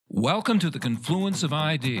Welcome to the Confluence of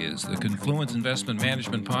Ideas, the Confluence Investment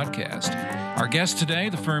Management Podcast. Our guest today,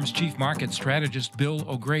 the firm's chief market strategist, Bill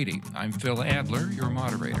O'Grady. I'm Phil Adler, your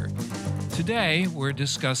moderator. Today, we're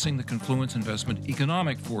discussing the Confluence Investment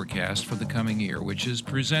Economic Forecast for the coming year, which is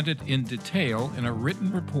presented in detail in a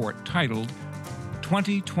written report titled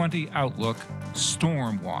 2020 Outlook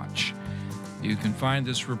Storm Watch. You can find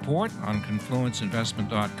this report on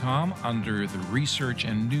confluenceinvestment.com under the Research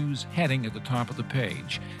and News heading at the top of the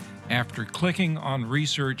page. After clicking on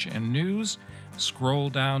Research and News, scroll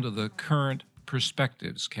down to the Current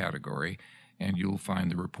Perspectives category, and you'll find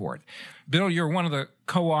the report. Bill, you're one of the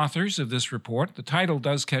co-authors of this report. The title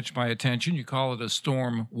does catch my attention. You call it a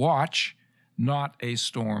storm watch, not a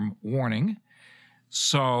storm warning.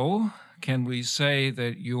 So, can we say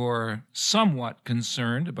that you're somewhat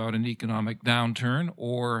concerned about an economic downturn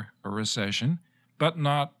or a recession, but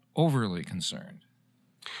not overly concerned?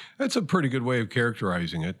 That's a pretty good way of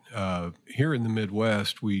characterizing it. Here in the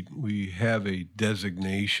Midwest, we have a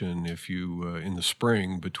designation, in the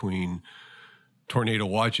spring, between tornado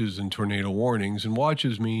watches and tornado warnings. And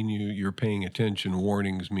watches mean you're paying attention.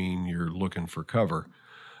 Warnings mean you're looking for cover.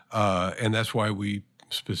 And that's why we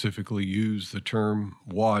specifically use the term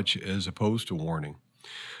watch as opposed to warning.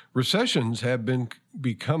 Recessions have been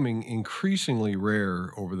becoming increasingly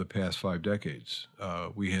rare over the past 5 decades.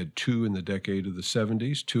 We had 2 in the decade of the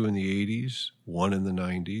 70s, 2 in the 80s, 1 in the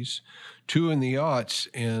 90s, 2 in the aughts,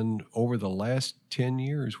 and over the last 10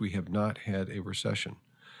 years, we have not had a recession.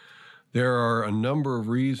 There are a number of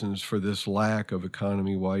reasons for this lack of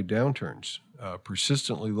economy-wide downturns.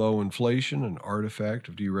 Persistently low inflation, an artifact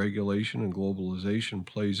of deregulation and globalization,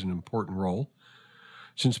 plays an important role.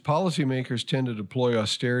 Since policymakers tend to deploy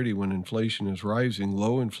austerity when inflation is rising,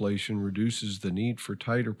 low inflation reduces the need for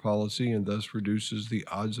tighter policy and thus reduces the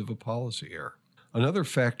odds of a policy error. Another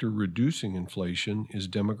factor reducing inflation is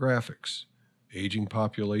demographics. Aging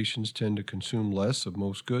populations tend to consume less of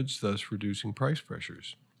most goods, thus reducing price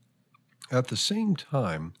pressures. At the same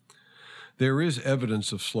time, there is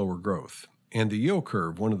evidence of slower growth, and the yield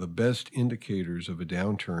curve, one of the best indicators of a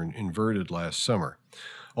downturn, inverted last summer.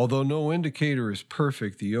 Although no indicator is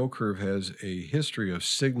perfect, the yield curve has a history of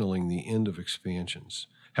signaling the end of expansions.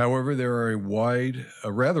 However, there are a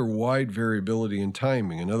rather wide variability in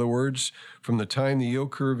timing. In other words, from the time the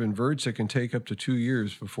yield curve inverts, it can take up to 2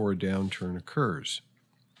 years before a downturn occurs.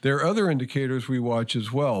 There are other indicators we watch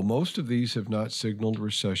as well. Most of these have not signaled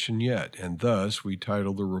recession yet, and thus we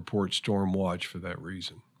titled the report Storm Watch for that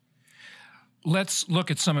reason. Let's look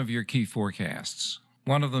at some of your key forecasts.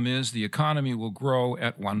 One of them is the economy will grow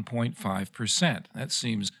at 1.5%. That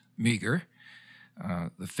seems meager.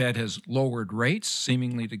 The Fed has lowered rates,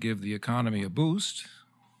 seemingly to give the economy a boost.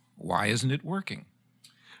 Why isn't it working?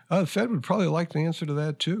 The Fed would probably like the answer to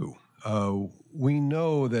that, too. We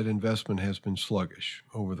know that investment has been sluggish.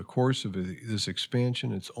 Over the course of this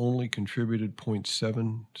expansion, it's only contributed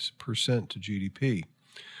 0.7% to GDP.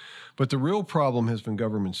 But the real problem has been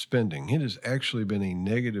government spending. It has actually been a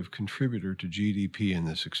negative contributor to GDP in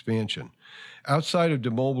this expansion. Outside of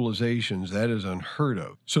demobilizations, that is unheard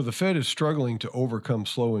of. So the Fed is struggling to overcome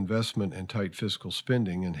slow investment and tight fiscal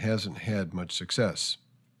spending and hasn't had much success.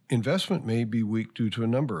 Investment may be weak due to a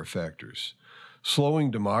number of factors. Slowing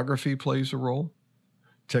demography plays a role.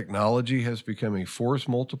 Technology has become a force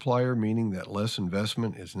multiplier, meaning that less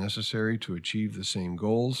investment is necessary to achieve the same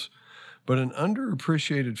goals. But an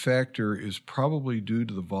underappreciated factor is probably due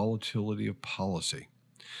to the volatility of policy.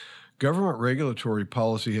 Government regulatory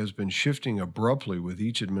policy has been shifting abruptly with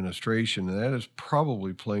each administration, and that is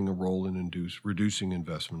probably playing a role in reducing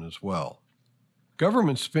investment as well.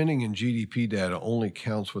 Government spending in GDP data only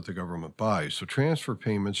counts what the government buys, so transfer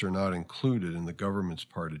payments are not included in the government's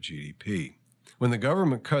part of GDP. When the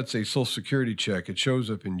government cuts a Social Security check, it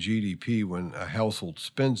shows up in GDP when a household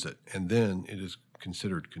spends it, and then it is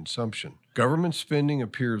considered consumption. Government spending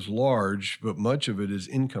appears large, but much of it is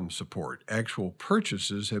income support. Actual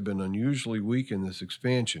purchases have been unusually weak in this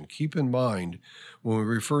expansion. Keep in mind, when we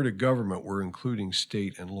refer to government, we're including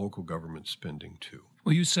state and local government spending too.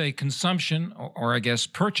 Well, you say consumption, or I guess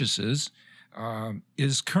purchases,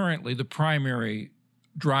 is currently the primary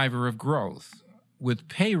driver of growth, with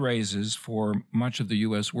pay raises for much of the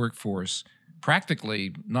U.S. workforce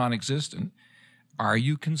practically non-existent. Are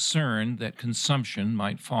you concerned that consumption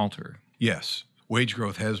might falter? Yes. Wage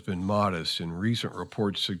growth has been modest, and recent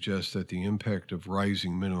reports suggest that the impact of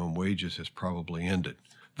rising minimum wages has probably ended.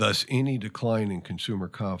 Thus, any decline in consumer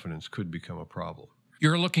confidence could become a problem.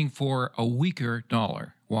 You're looking for a weaker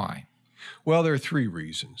dollar. Why? Well, there are 3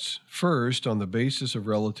 reasons. First, on the basis of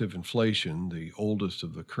relative inflation, the oldest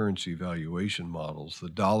of the currency valuation models, the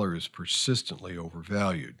dollar is persistently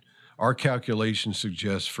overvalued. Our calculation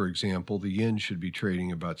suggests, for example, the yen should be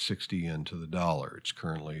trading about 60 yen to the dollar. It's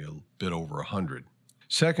currently a bit over 100.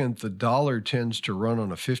 Second, the dollar tends to run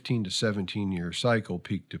on a 15 to 17 year cycle,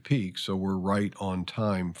 peak to peak, so we're right on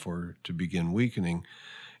time to begin weakening.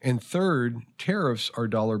 And third, tariffs are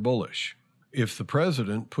dollar bullish. If the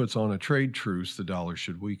president puts on a trade truce, the dollar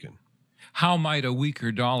should weaken. How might a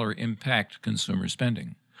weaker dollar impact consumer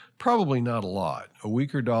spending? Probably not a lot. A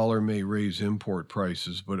weaker dollar may raise import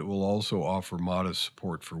prices, but it will also offer modest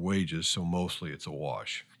support for wages, so mostly it's a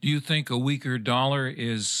wash. Do you think a weaker dollar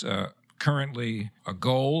is currently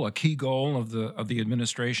a key goal of the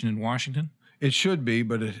administration in Washington? It should be,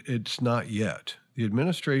 but it's not yet. The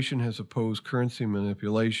administration has opposed currency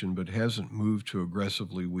manipulation, but hasn't moved to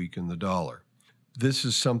aggressively weaken the dollar. This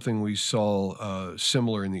is something we saw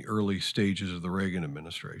similar in the early stages of the Reagan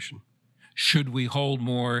administration. Should we hold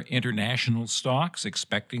more international stocks,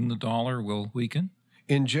 expecting the dollar will weaken?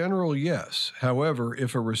 In general, yes. However,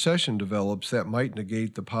 if a recession develops, that might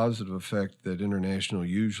negate the positive effect that international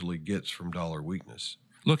usually gets from dollar weakness.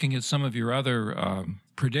 Looking at some of your other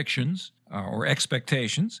predictions or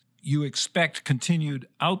expectations, you expect continued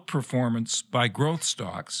outperformance by growth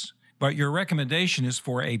stocks, but your recommendation is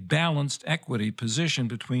for a balanced equity position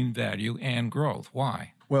between value and growth.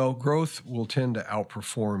 Why? Well, growth will tend to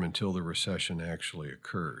outperform until the recession actually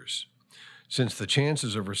occurs. Since the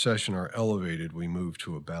chances of recession are elevated, we move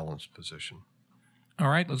to a balanced position. All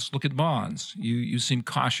right, let's look at bonds. You seem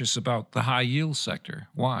cautious about the high yield sector.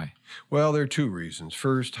 Why? Well, there are two reasons.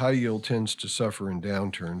 First, high yield tends to suffer in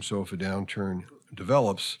downturns, so if a downturn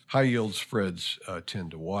develops, high yield spreads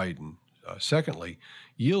tend to widen. Secondly,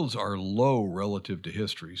 yields are low relative to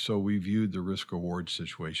history, so we viewed the risk-reward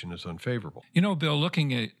situation as unfavorable. You know, Bill,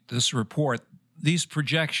 looking at this report, these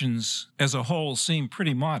projections as a whole seem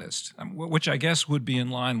pretty modest, which I guess would be in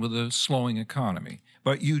line with a slowing economy.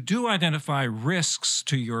 But you do identify risks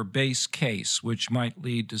to your base case, which might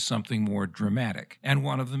lead to something more dramatic. And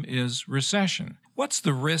one of them is recession. What's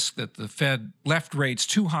the risk that the Fed left rates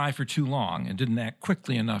too high for too long and didn't act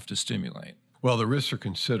quickly enough to stimulate? Well, the risks are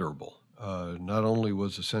considerable. Not only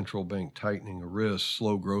was the central bank tightening a risk,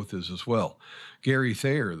 slow growth is as well. Gary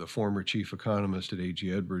Thayer, the former chief economist at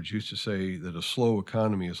A.G. Edwards, used to say that a slow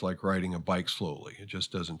economy is like riding a bike slowly. It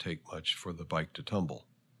just doesn't take much for the bike to tumble.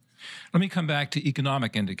 Let me come back to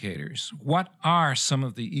economic indicators. What are some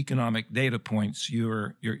of the economic data points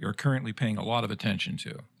you're currently paying a lot of attention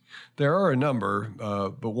to? There are a number,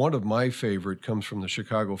 but one of my favorite comes from the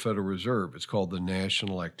Chicago Federal Reserve. It's called the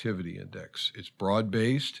National Activity Index. It's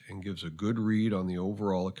broad-based and gives a good read on the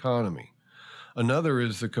overall economy. Another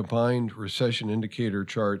is the combined recession indicator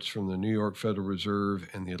charts from the New York Federal Reserve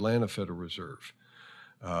and the Atlanta Federal Reserve.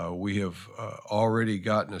 We have already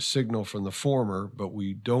gotten a signal from the former, but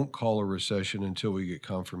we don't call a recession until we get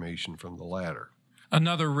confirmation from the latter.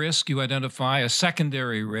 Another risk you identify, a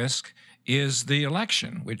secondary risk, is the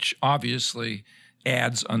election, which obviously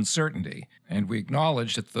adds uncertainty. And we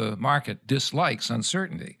acknowledge that the market dislikes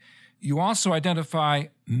uncertainty. You also identify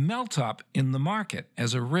melt-up in the market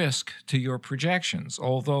as a risk to your projections.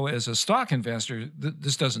 Although as a stock investor,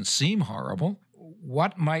 this doesn't seem horrible.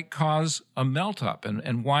 What might cause a melt-up,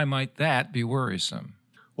 and why might that be worrisome?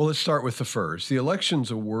 Well, let's start with the first. The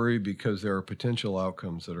election's a worry because there are potential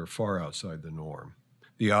outcomes that are far outside the norm.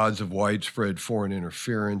 The odds of widespread foreign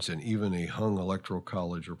interference and even a hung electoral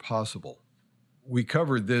college are possible. We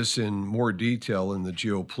covered this in more detail in the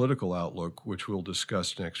geopolitical outlook, which we'll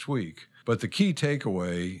discuss next week. But the key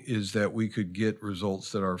takeaway is that we could get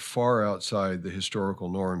results that are far outside the historical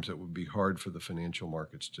norms that would be hard for the financial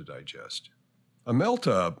markets to digest. A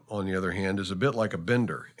melt-up, on the other hand, is a bit like a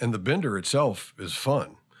bender, and the bender itself is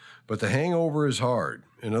fun, but the hangover is hard.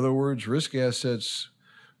 In other words, risk assets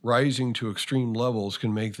rising to extreme levels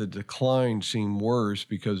can make the decline seem worse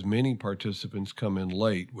because many participants come in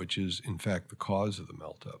late, which is, in fact, the cause of the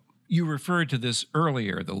melt-up. You referred to this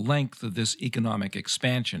earlier, the length of this economic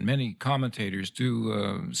expansion. Many commentators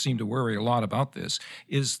do seem to worry a lot about this.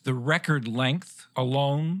 Is the record length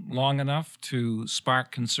alone long enough to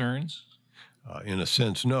spark concerns? In a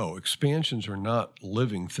sense, no. Expansions are not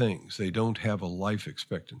living things. They don't have a life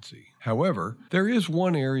expectancy. However, there is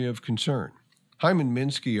one area of concern. Hyman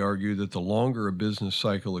Minsky argued that the longer a business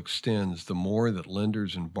cycle extends, the more that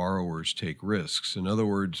lenders and borrowers take risks. In other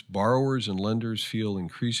words, borrowers and lenders feel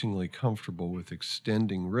increasingly comfortable with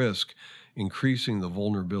extending risk, increasing the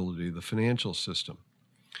vulnerability of the financial system.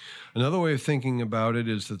 Another way of thinking about it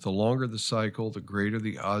is that the longer the cycle, the greater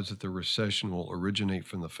the odds that the recession will originate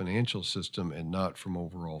from the financial system and not from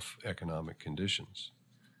overall economic conditions.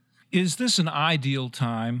 Is this an ideal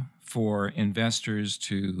time for investors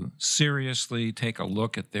to seriously take a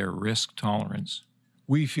look at their risk tolerance?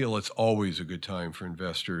 We feel it's always a good time for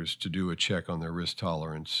investors to do a check on their risk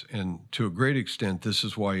tolerance. And to a great extent, this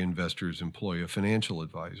is why investors employ a financial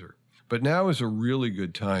advisor. But now is a really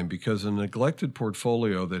good time because a neglected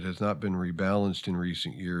portfolio that has not been rebalanced in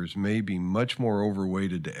recent years may be much more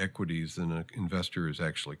overweighted to equities than an investor is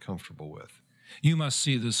actually comfortable with. You must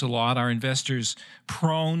see this a lot. Are investors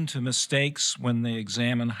prone to mistakes when they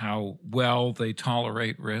examine how well they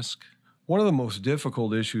tolerate risk? One of the most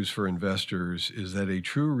difficult issues for investors is that a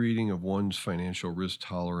true reading of one's financial risk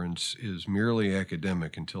tolerance is merely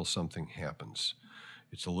academic until something happens.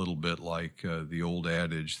 It's a little bit like the old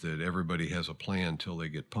adage that everybody has a plan till they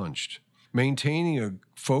get punched. Maintaining a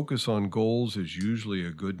focus on goals is usually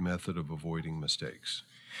a good method of avoiding mistakes.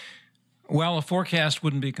 Well, a forecast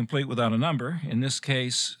wouldn't be complete without a number. In this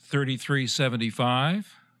case,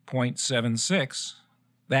 3375.76.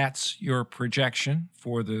 That's your projection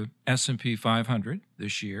for the S&P 500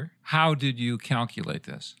 this year. How did you calculate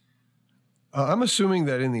this? I'm assuming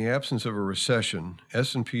that in the absence of a recession,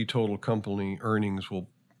 S&P total company earnings will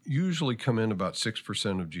usually come in about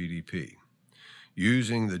 6% of GDP.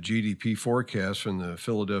 Using the GDP forecast from the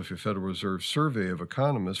Philadelphia Federal Reserve Survey of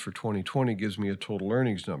Economists for 2020 gives me a total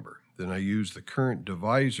earnings number. Then I use the current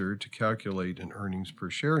divisor to calculate an earnings per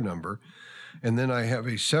share number. And then I have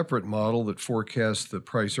a separate model that forecasts the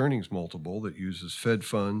price earnings multiple that uses Fed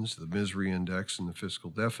funds, the Misery Index, and the fiscal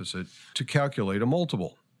deficit to calculate a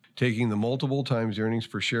multiple. Taking the multiple times the earnings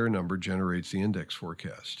per share number generates the index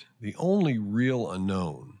forecast. The only real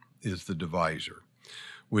unknown is the divisor,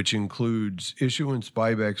 which includes issuance,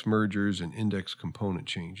 buybacks, mergers, and index component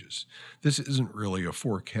changes. This isn't really a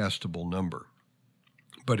forecastable number.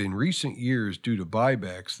 But in recent years, due to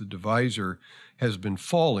buybacks, the divisor has been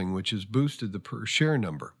falling, which has boosted the per share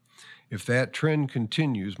number. If that trend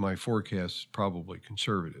continues, my forecast is probably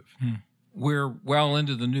conservative. We're well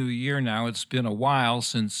into the new year now. It's been a while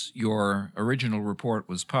since your original report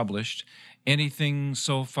was published. Anything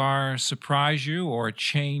so far surprise you or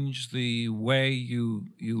change the way you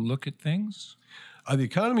look at things? The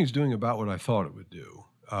economy is doing about what I thought it would do.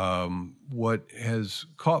 What has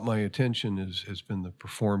caught my attention has been the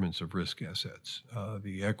performance of risk assets.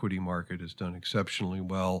 The equity market has done exceptionally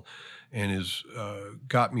well and has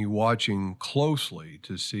got me watching closely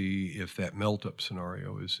to see if that melt-up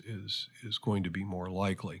scenario is going to be more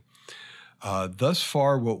likely. Thus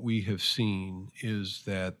far, what we have seen is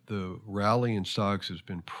that the rally in stocks has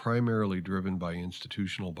been primarily driven by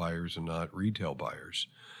institutional buyers and not retail buyers.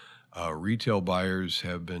 Retail buyers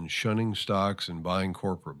have been shunning stocks and buying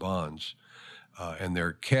corporate bonds, and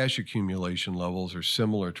their cash accumulation levels are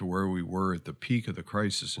similar to where we were at the peak of the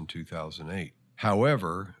crisis in 2008.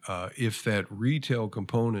 However, if that retail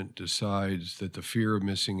component decides that the fear of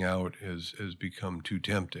missing out has become too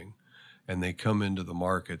tempting and they come into the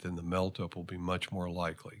market, then the melt-up will be much more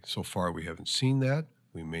likely. So far, we haven't seen that.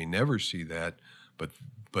 We may never see that, but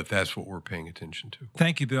that's what we're paying attention to.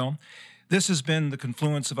 Thank you, Bill. This has been the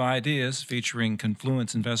Confluence of Ideas featuring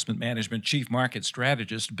Confluence Investment Management Chief Market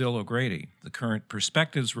Strategist Bill O'Grady. The Current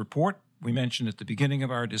Perspectives Report we mentioned at the beginning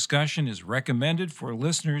of our discussion is recommended for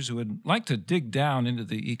listeners who would like to dig down into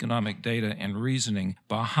the economic data and reasoning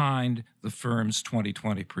behind the firm's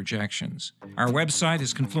 2020 projections. Our website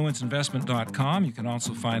is confluenceinvestment.com. You can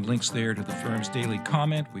also find links there to the firm's daily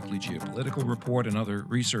comment, weekly geopolitical report, and other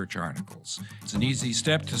research articles. It's an easy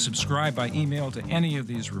step to subscribe by email to any of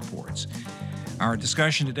these reports. Our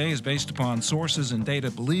discussion today is based upon sources and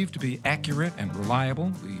data believed to be accurate and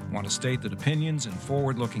reliable. We want to state that opinions and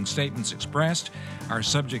forward-looking statements expressed are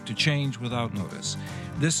subject to change without notice.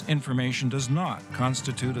 This information does not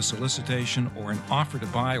constitute a solicitation or an offer to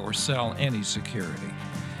buy or sell any security.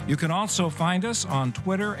 You can also find us on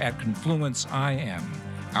Twitter at ConfluenceIM.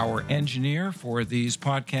 Our engineer for these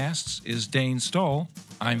podcasts is Dane Stoll.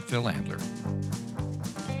 I'm Phil Adler.